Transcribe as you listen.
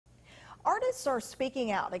Artists are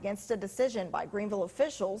speaking out against a decision by Greenville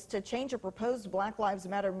officials to change a proposed Black Lives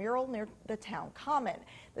Matter mural near the town common.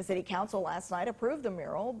 The city council last night approved the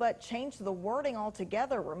mural, but changed the wording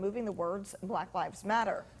altogether, removing the words Black Lives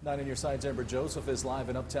Matter. 9 on your sides, Amber Joseph is live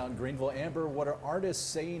in uptown Greenville. Amber, what are artists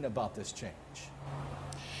saying about this change?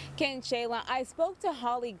 Ken, Shayla, I spoke to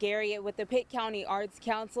Holly Garriott with the Pitt County Arts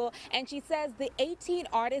Council, and she says the 18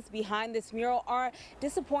 artists behind this mural are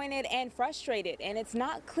disappointed and frustrated, and it's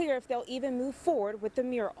not clear if they'll even move forward with the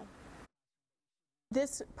mural.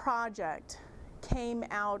 This project came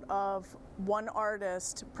out of one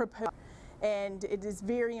artist proposal, and it is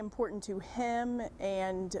very important to him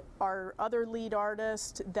and our other lead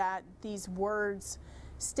artist that these words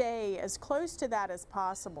stay as close to that as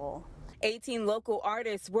possible. 18 local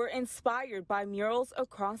artists were inspired by murals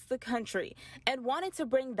across the country and wanted to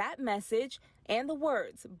bring that message and the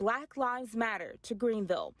words Black Lives Matter to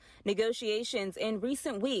Greenville. Negotiations in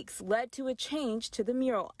recent weeks led to a change to the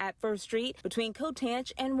mural at First Street between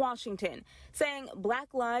Cotanche and Washington, saying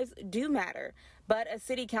Black lives do matter, but a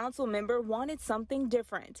city council member wanted something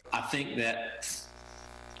different. I think that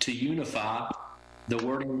to unify, the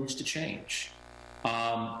wording needs to change.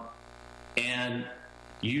 And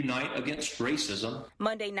unite against racism.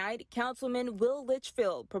 Monday night, Councilman Will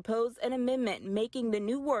Litchfield proposed an amendment making the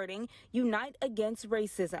new wording Unite Against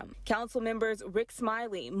Racism. Council members Rick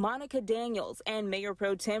Smiley, Monica Daniels, and Mayor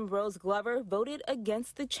Pro Tem Rose Glover voted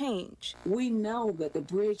against the change. We know that the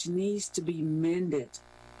bridge needs to be mended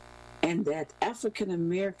and that African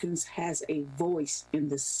Americans has a voice in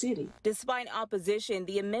the city. Despite opposition,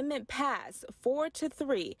 the amendment passed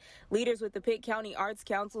 4-3. Leaders with the Pitt County Arts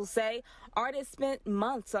Council say artists spent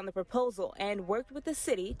months on the proposal and worked with the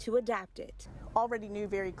city to adapt it. Already knew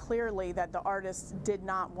very clearly that the artists did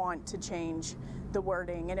not want to change the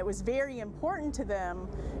wording, and it was very important to them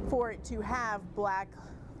for it to have Black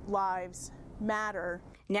Lives Matter.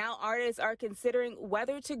 Now artists are considering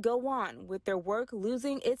whether to go on with their work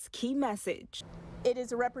losing its key message. It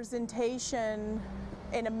is a representation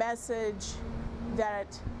and a message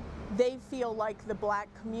that they feel like the Black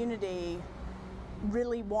community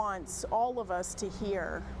really wants all of us to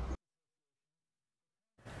hear.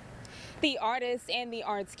 The artists and the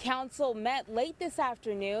Arts Council met late this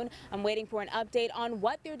afternoon. I'm waiting for an update on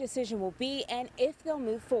what their decision will be and if they'll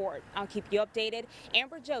move forward. I'll keep you updated.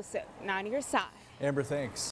 Amber Joseph, 9 on your side. Amber, thanks.